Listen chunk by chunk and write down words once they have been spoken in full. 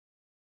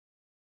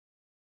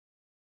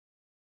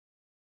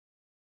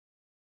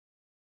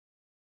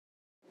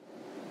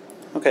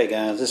Okay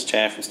guys, this is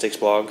Chad from Stick's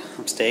blog.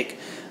 I'm Stick.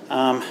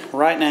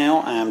 Right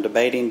now I'm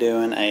debating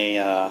doing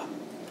a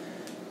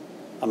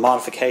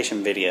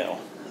modification video.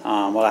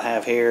 What I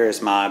have here is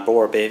my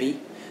Borah Bivy.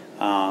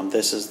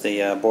 This is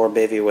the Borah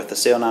Bivy with the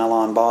seal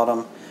nylon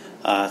bottom.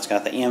 It's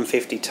got the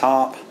M50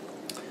 top.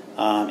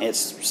 It's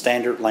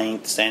standard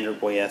length,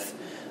 standard width.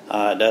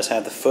 It does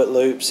have the foot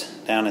loops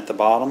down at the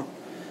bottom.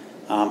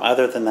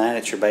 Other than that,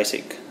 it's your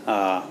basic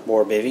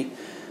Borah Bivy.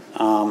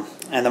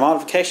 And the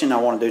modification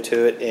I want to do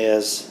to it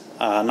is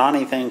not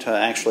anything to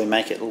actually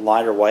make it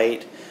lighter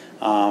weight.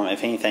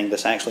 If anything,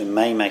 this actually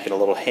may make it a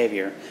little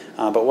heavier.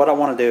 But what I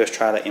want to do is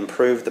try to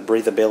improve the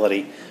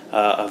breathability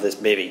of this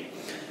bivy.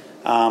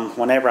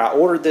 Whenever I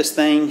ordered this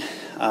thing,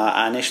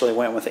 I initially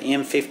went with the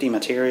M50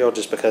 material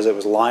just because it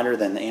was lighter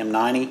than the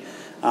M90.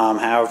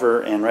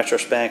 However, in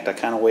retrospect, I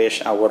kind of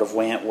wish I would have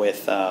went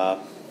with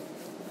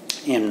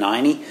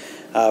M90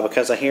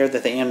 because I hear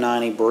that the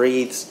M90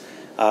 breathes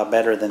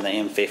better than the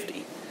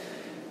M50.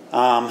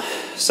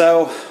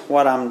 So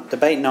what I'm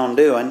debating on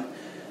doing,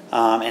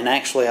 and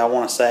actually I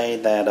want to say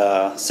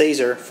that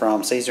Cesar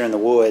from Cesar and The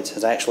Woods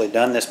has actually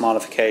done this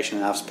modification,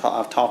 and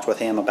I've talked with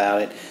him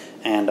about it,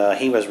 and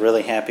he was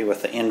really happy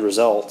with the end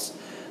results.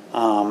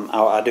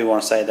 I do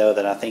want to say though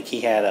that I think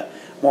he had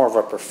more of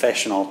a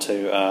professional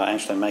to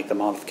actually make the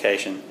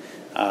modification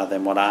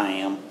than what I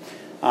am.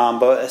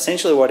 But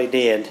essentially what he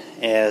did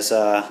is,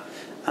 I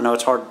know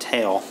it's hard to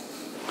tell,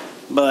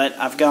 but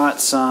I've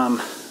got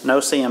some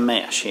no-seam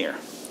mesh here.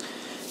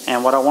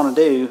 And what I want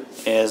to do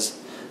is,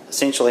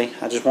 essentially,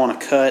 I just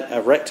want to cut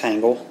a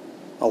rectangle,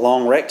 a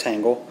long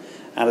rectangle,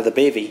 out of the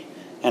bivy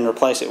and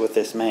replace it with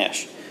this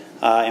mesh.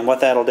 And what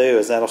that'll do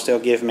is that'll still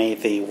give me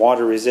the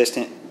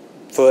water-resistant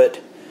foot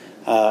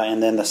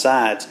and then the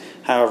sides.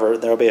 However,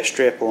 there'll be a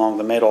strip along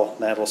the middle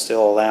that'll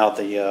still allow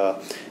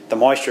the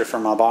moisture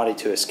from my body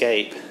to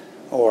escape,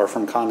 or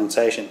from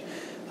condensation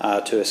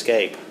to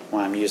escape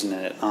when I'm using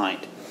it at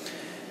night.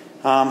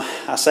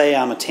 I say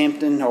I'm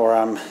attempting, or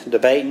I'm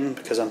debating,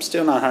 because I'm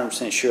still not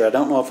 100% sure. I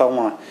don't know if I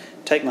want to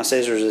take my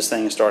scissors this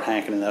thing and start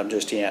hacking it up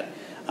just yet.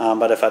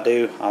 But if I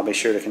do, I'll be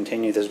sure to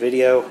continue this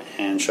video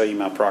and show you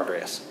my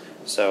progress.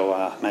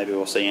 So maybe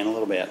we'll see you in a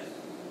little bit.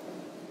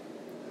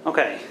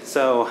 Okay,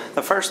 so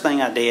the first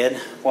thing I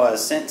did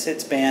was, since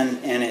it's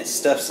been in its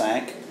stuff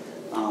sack,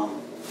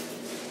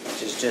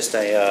 which is just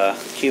a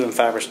Cuban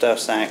fiber stuff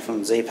sack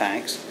from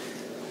Z-Packs,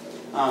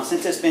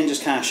 since it's been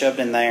just kind of shoved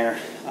in there,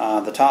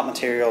 the top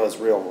material is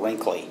real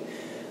wrinkly.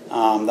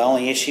 The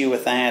only issue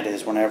with that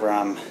is whenever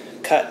I'm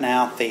cutting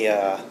out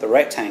the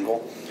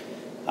rectangle,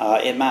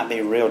 it might be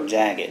real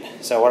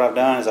jagged. So what I've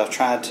done is I've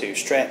tried to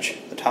stretch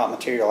the top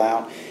material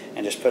out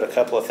and just put a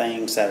couple of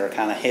things that are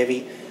kind of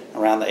heavy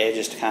around the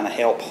edges to kind of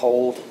help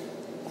hold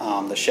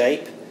the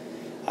shape.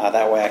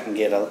 That way I can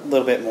get a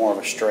little bit more of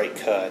a straight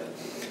cut.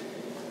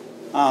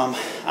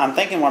 I'm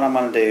thinking what I'm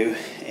going to do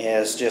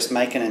is just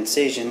make an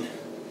incision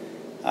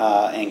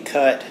and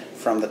cut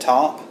from the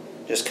top,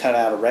 just cut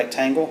out a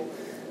rectangle,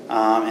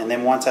 and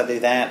then once I do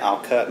that, I'll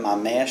cut my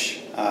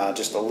mesh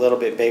just a little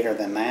bit bigger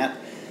than that,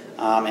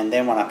 and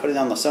then when I put it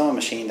on the sewing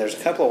machine, there's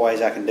a couple of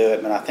ways I can do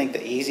it, but I think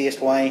the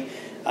easiest way,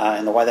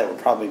 and the way that would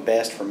probably be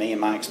best for me in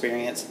my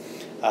experience,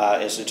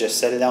 is to just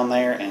set it on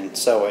there and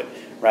sew it,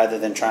 rather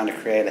than trying to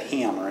create a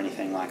hem or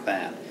anything like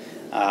that.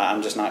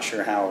 I'm just not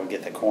sure how I would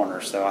get the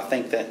corners, so I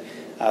think that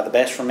the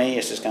best for me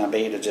is just going to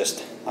be to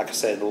just, like I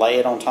said, lay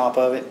it on top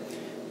of it,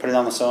 put it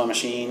on the sewing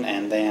machine,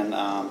 and then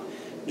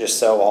just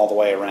sew all the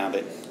way around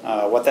it.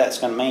 What that's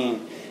going to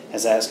mean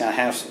is that it's going to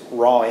have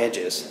raw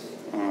edges.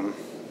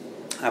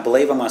 I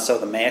believe I'm going to sew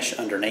the mesh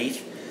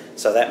underneath,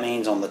 so that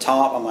means on the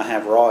top I'm going to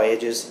have raw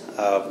edges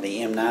of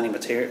the M90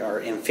 material,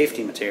 or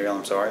M50 material,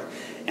 I'm sorry,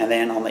 and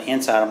then on the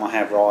inside I'm going to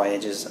have raw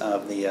edges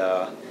of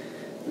the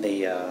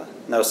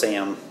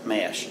no-seam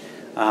mesh.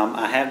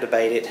 I have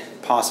debated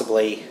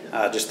possibly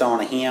just throwing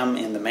a hem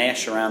in the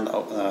mesh around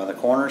the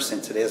corners,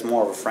 since it is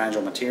more of a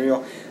fragile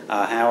material.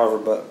 However,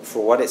 but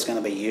for what it's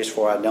going to be used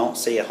for, I don't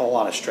see a whole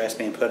lot of stress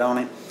being put on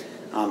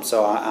it.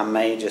 So I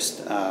may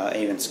just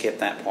even skip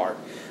that part.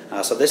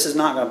 So this is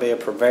not going to be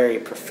a very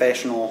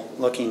professional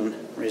looking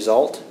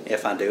result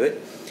if I do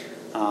it.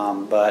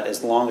 But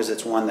as long as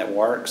it's one that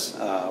works,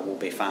 will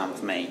be fine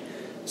with me.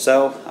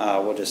 So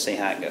we'll just see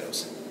how it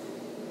goes.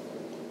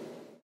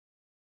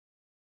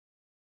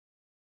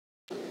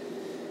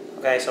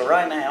 Okay, so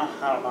right now,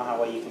 I don't know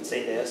how well you can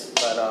see this,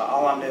 but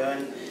all I'm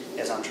doing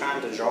is I'm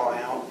trying to draw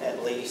out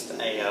at least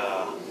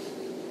a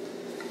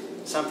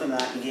something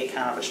that I can get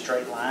kind of a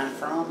straight line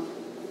from.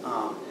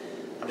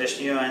 I'm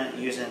just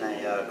using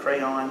a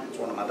crayon. It's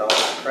one of my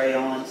daughter's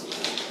crayons.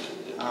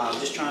 I'm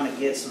just trying to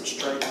get some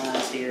straight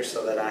lines here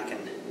so that I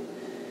can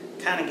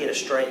kind of get a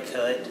straight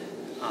cut.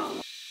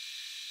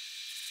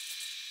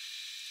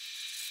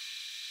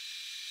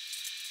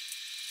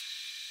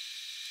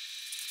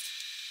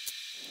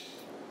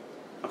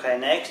 Okay,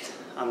 next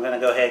I'm going to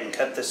go ahead and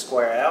cut this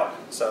square out.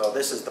 So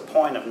this is the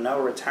point of no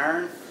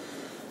return.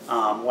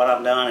 What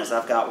I've done is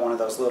I've got one of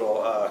those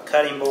little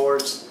cutting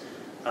boards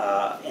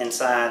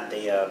inside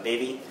the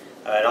bivy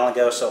It only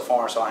goes so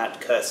far, so I have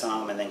to cut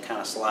some and then kind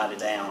of slide it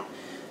down.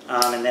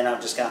 And then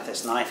I've just got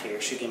this knife here.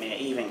 It should give me an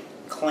even,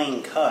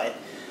 clean cut.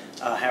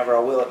 However, I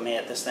will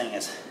admit this thing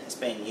is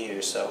being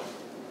used, so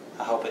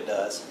I hope it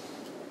does.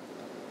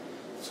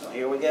 So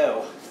here we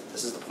go.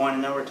 This is the point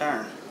of no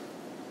return.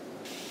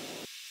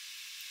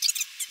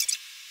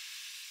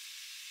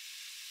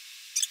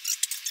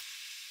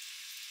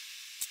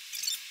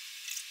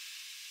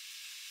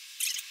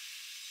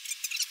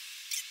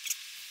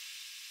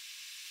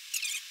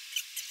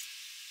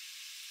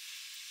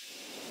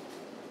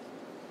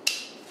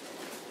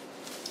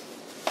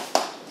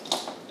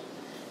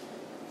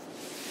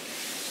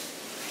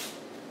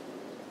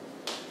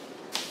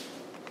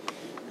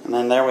 And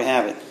then there we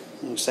have it.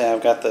 You can see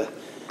I've got the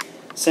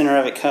center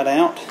of it cut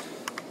out.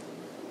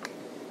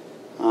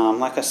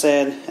 Like I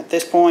said, at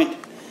this point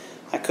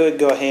I could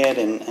go ahead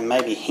and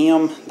maybe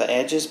hem the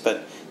edges,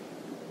 but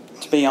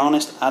to be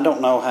honest, I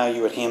don't know how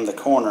you would hem the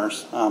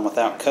corners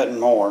without cutting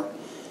more.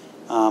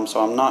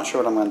 So I'm not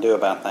sure what I'm going to do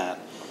about that.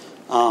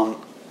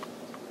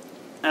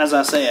 As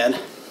I said,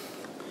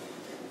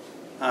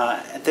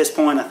 at this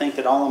point I think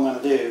that all I'm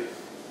going to do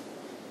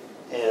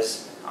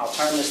is I'll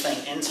turn this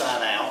thing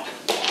inside out.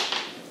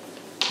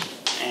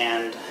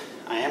 And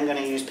I am going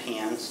to use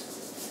pins.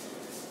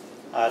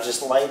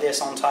 Just lay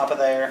this on top of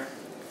there,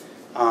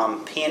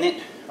 pin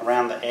it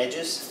around the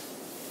edges,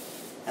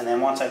 and then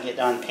once I get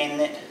done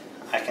pinning it,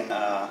 I can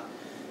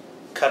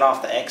cut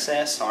off the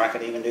excess, or I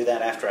could even do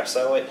that after I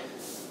sew it,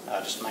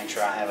 just to make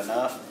sure I have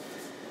enough.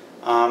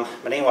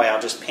 But anyway,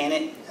 I'll just pin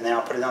it, and then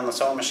I'll put it on the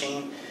sewing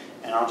machine,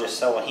 and I'll just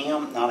sew a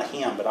hem, not a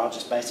hem, but I'll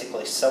just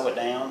basically sew it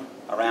down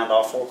around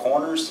all four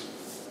corners,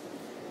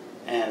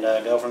 and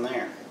go from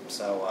there.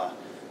 So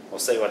we'll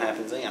see what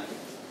happens then.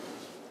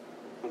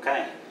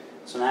 Okay,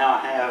 so now I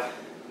have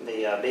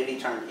the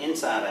bivy turned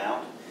inside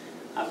out.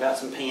 I've got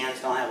some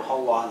pins, don't have a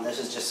whole lot, and this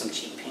is just some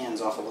cheap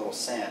pins off a little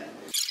set.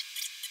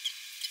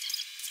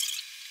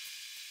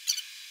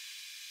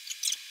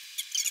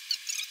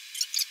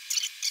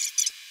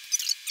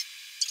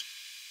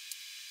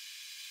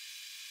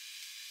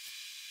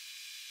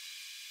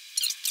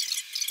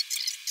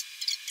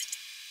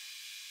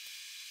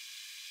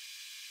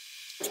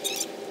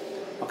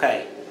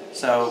 Okay,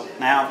 so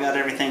now I've got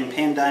everything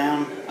pinned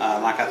down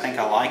like I think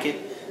I like it.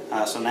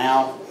 So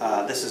now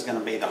this is going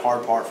to be the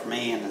hard part for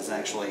me, and is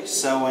actually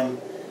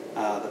sewing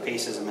the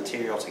pieces of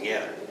material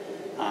together.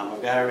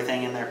 I've got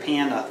everything in there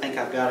pinned. I think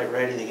I've got it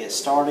ready to get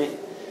started.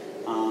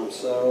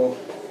 So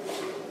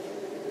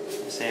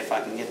let's see if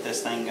I can get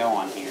this thing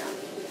going here.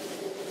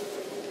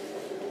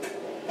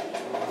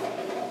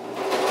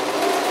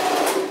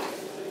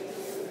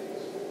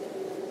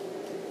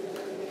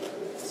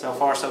 So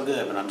far so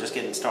good, but I'm just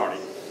getting started.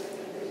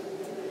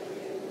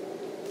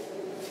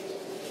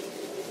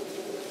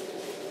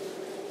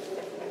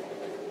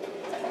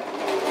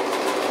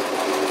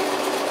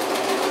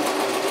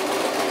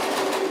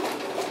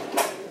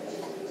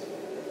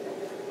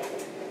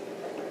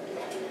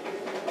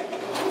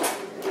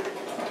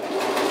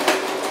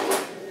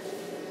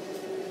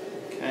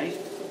 Okay,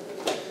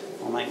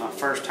 I'll make my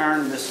first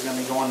turn. This is going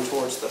to be going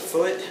towards the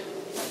foot.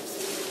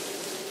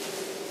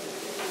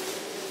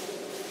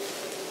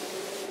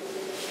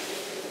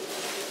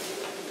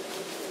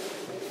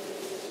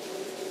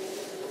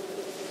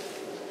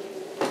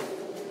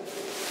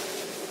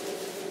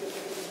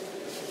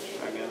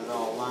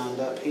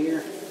 Up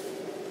here.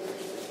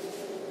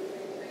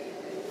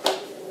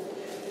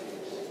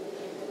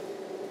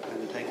 I'm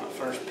going to take my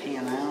first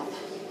pin out.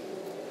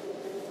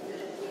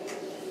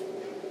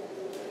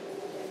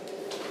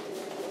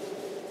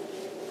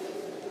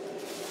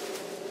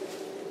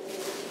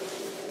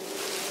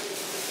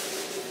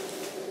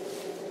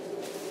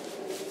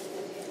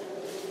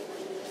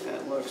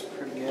 That looks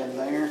pretty good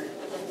there.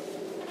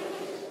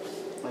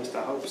 At least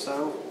I hope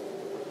so.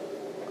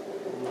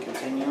 And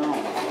continue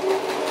on.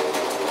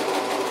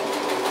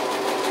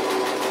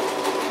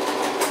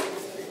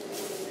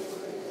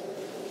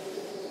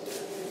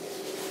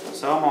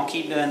 So I'm going to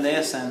keep doing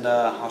this, and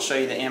I'll show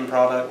you the end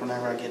product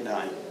whenever I get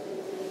done.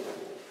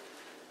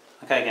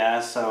 Okay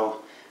guys,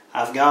 so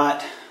I've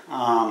got,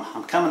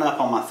 I'm coming up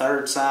on my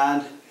third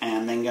side,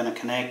 and then going to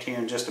connect here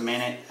in just a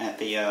minute at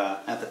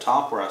the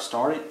top where I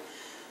started.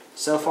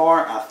 So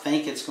far I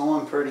think it's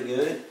going pretty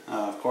good.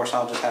 Of course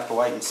I'll just have to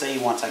wait and see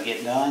once I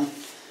get done.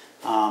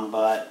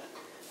 But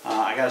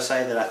I got to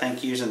say that I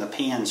think using the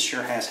pins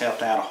sure has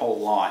helped out a whole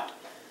lot.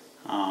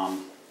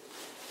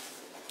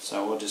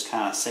 So we'll just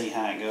kind of see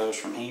how it goes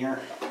from here.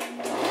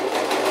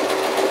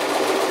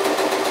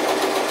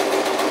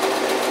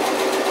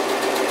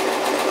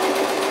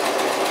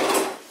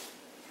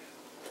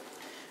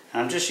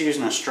 And I'm just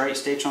using a straight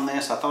stitch on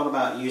this. I thought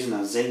about using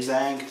a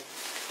zigzag,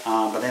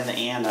 but in the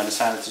end I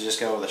decided to just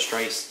go with a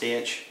straight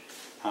stitch.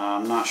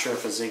 I'm not sure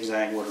if a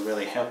zigzag would have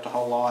really helped a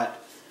whole lot.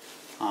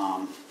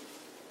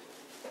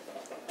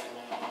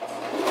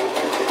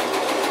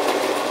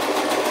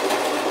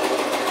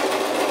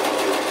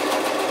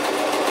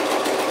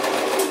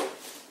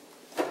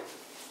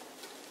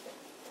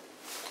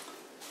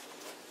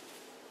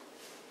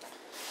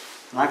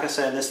 Like I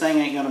said, this thing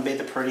ain't going to be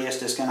the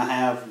prettiest. It's going to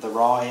have the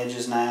raw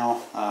edges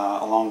now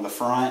along the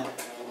front,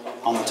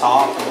 on the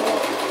top.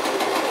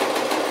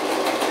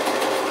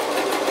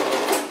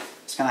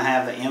 It's going to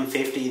have the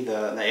M50.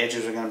 The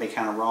edges are going to be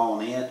kind of raw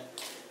on it.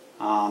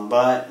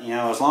 But, you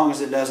know, as long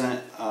as it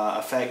doesn't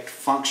affect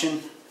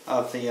function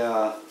of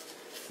the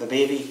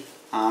bivy,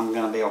 I'm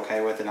going to be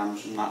okay with it. I'm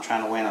not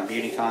trying to win a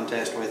beauty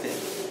contest with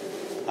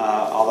it.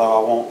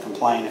 Although I won't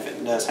complain if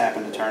it does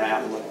happen to turn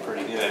out and look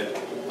pretty good.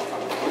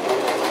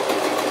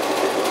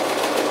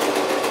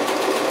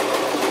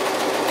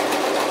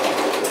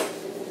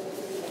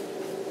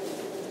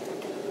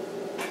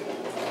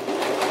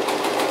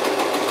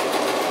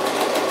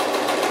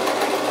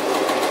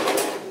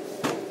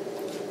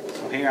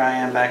 Here I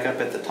am back up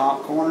at the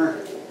top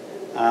corner.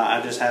 I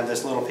just have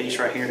this little piece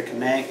right here to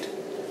connect,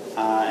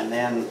 and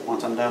then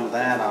once I'm done with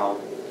that, I'll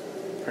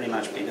pretty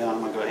much be done.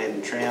 I'm going to go ahead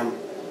and trim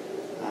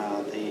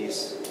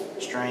these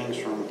strings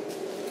from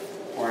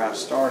where I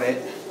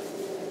started.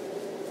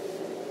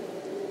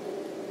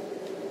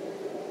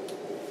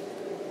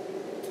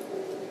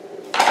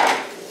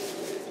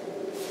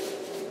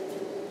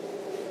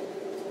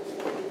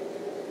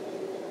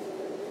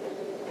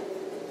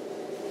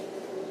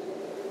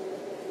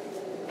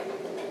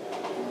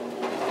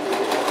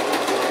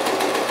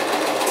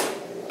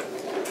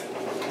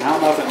 I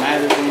don't know if it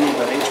matters any,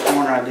 but each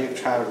corner I do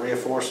try to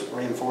reinforce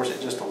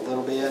it just a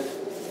little bit.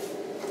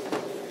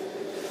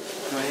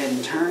 Go ahead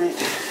and turn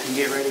it and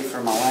get ready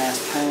for my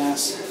last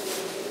pass.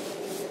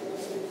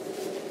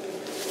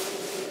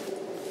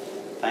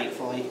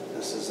 Thankfully,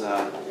 this has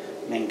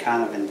been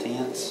kind of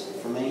intense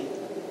for me.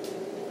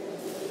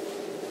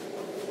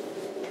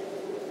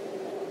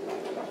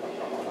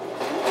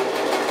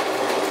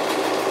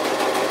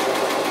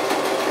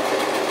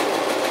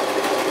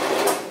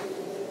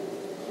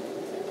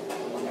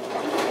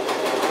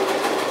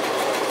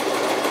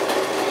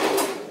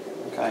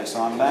 Okay,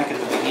 so I'm back at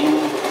the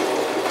beginning.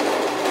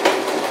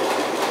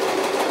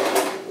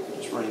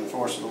 Just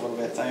reinforce it a little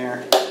bit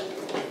there.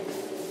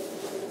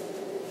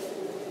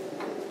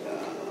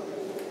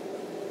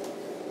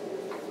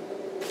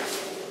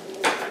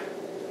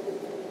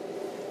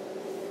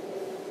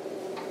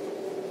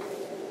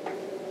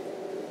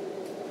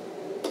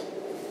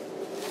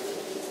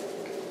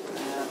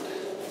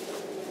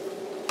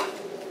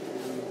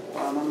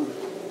 Bottom,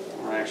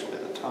 or actually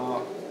the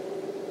top.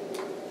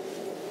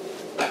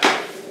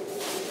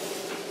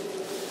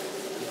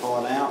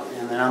 Pull it out,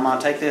 and then I'm going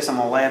to take this, I'm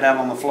going to lay it out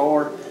on the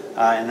floor,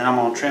 and then I'm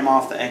going to trim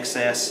off the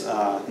excess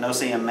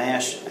no-seam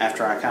mesh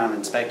after I kind of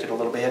inspect it a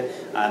little bit,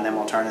 and then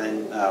we'll turn it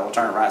in. We'll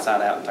turn it right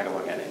side out and take a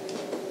look at it.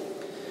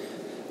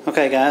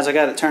 Okay, guys, I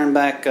got it turned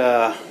back.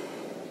 I've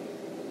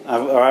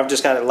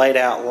just got it laid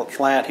out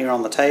flat here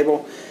on the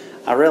table.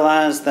 I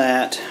realized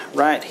that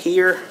right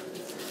here,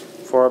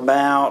 for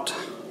about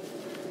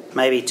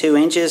maybe 2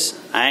 inches,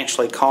 I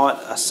actually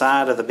caught a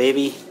side of the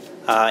bivy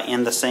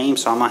in the seam,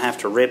 so I'm going to have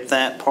to rip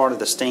that part of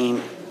the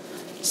seam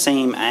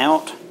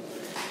out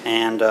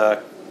and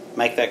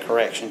make that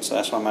correction. So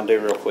that's what I'm going to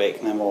do real quick,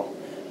 and then we'll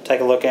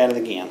take a look at it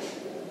again.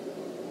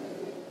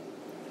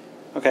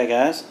 Okay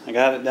guys, I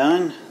got it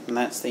done, and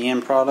that's the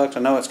end product. I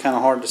know it's kind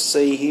of hard to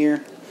see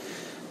here,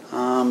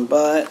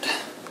 but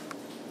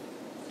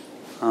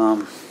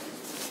you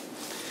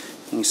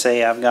can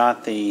see I've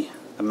got the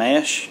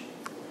mesh.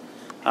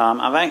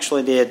 I've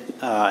actually did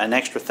an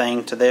extra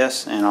thing to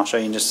this, and I'll show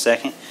you in just a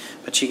second.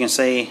 But you can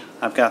see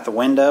I've got the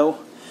window.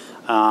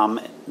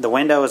 The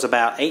window is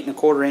about 8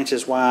 1/4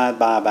 inches wide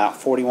by about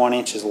 41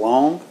 inches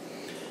long.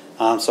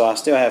 So I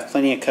still have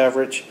plenty of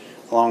coverage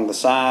along the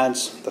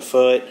sides, the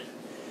foot,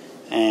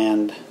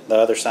 and the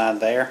other side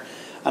there.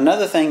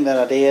 Another thing that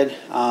I did,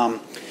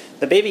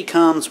 the bivy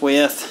comes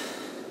with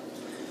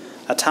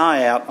a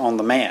tie out on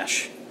the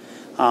mesh.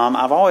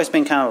 I've always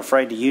been kind of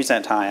afraid to use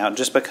that tie out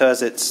just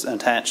because it's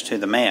attached to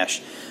the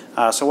mesh.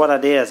 So what I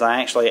did is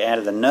I actually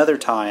added another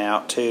tie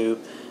out to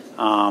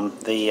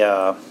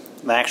the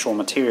actual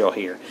material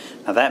here.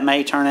 Now that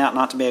may turn out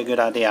not to be a good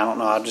idea. I don't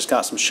know. I've just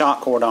got some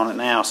shock cord on it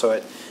now,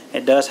 so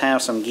it does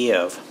have some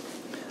give.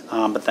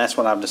 But that's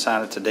what I've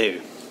decided to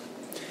do.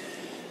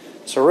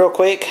 So real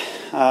quick,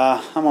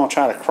 I'm going to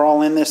try to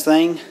crawl in this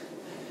thing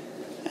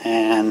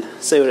and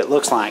see what it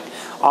looks like.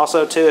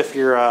 Also too, if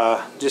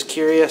you're just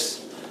curious,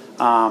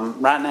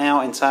 right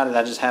now inside it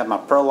I just have my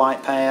Pro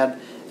Light pad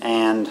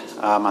and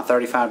my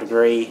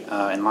 35-degree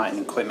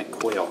Enlightened Equipment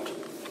quilt.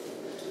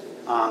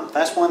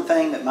 That's one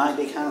thing that might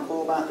be kind of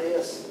cool about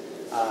this.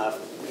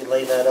 You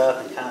leave that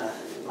up and kind of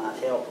might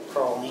help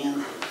crawl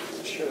in.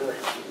 Sure.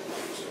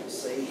 We'll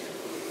see.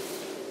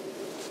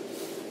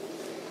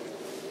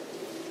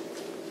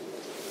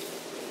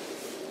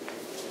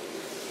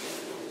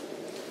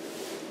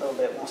 A little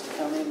bit wants to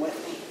come in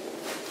with me.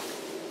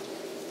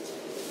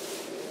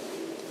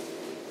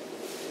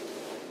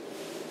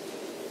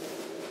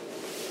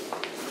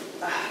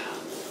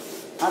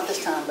 Not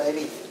this time,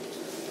 baby.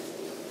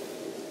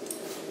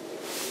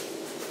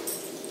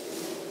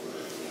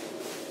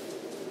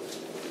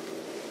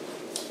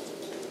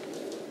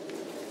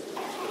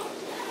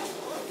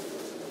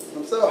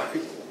 I'm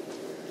sorry.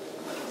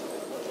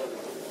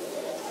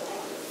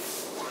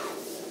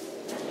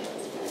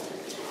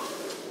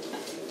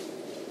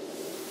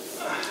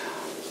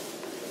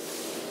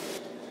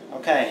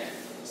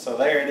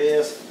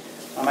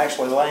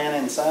 actually laying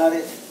inside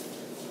it.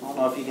 I don't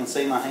know if you can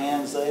see my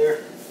hands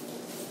there,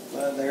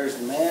 but there's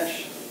the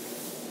mesh.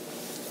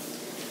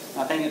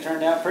 I think it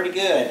turned out pretty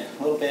good.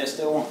 A little bit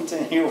still wants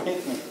in here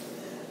with me.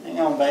 Hang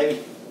on,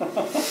 baby.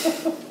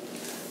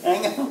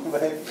 Hang on,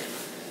 baby.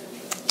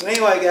 But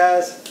anyway,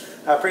 guys,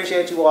 I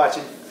appreciate you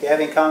watching. If you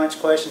have any comments,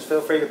 questions, feel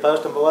free to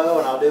post them below,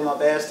 and I'll do my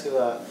best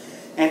to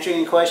answer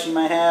any question you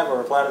may have or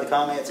reply to the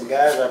comments. And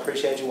guys, I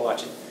appreciate you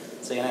watching.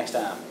 See you next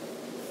time.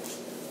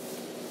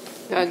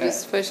 I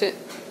just push it.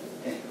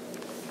 Yeah.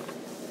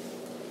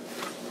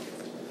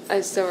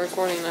 It's still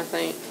recording, I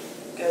think.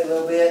 Okay, a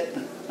little bit.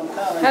 I'm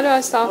coming. How do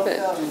I stop it?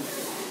 Coming.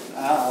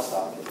 I'll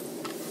stop it.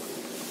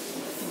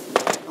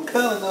 I'm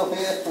coming, though,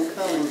 man. I'm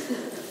coming.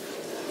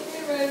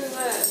 Get rid of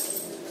that.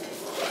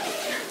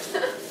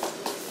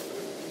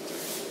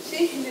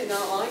 She did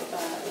not like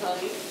that,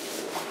 honey.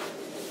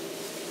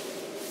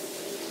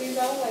 She's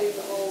always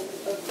all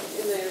up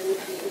in there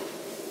with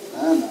you.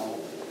 I know.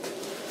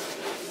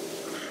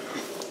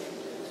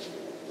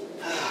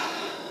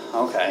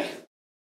 Okay.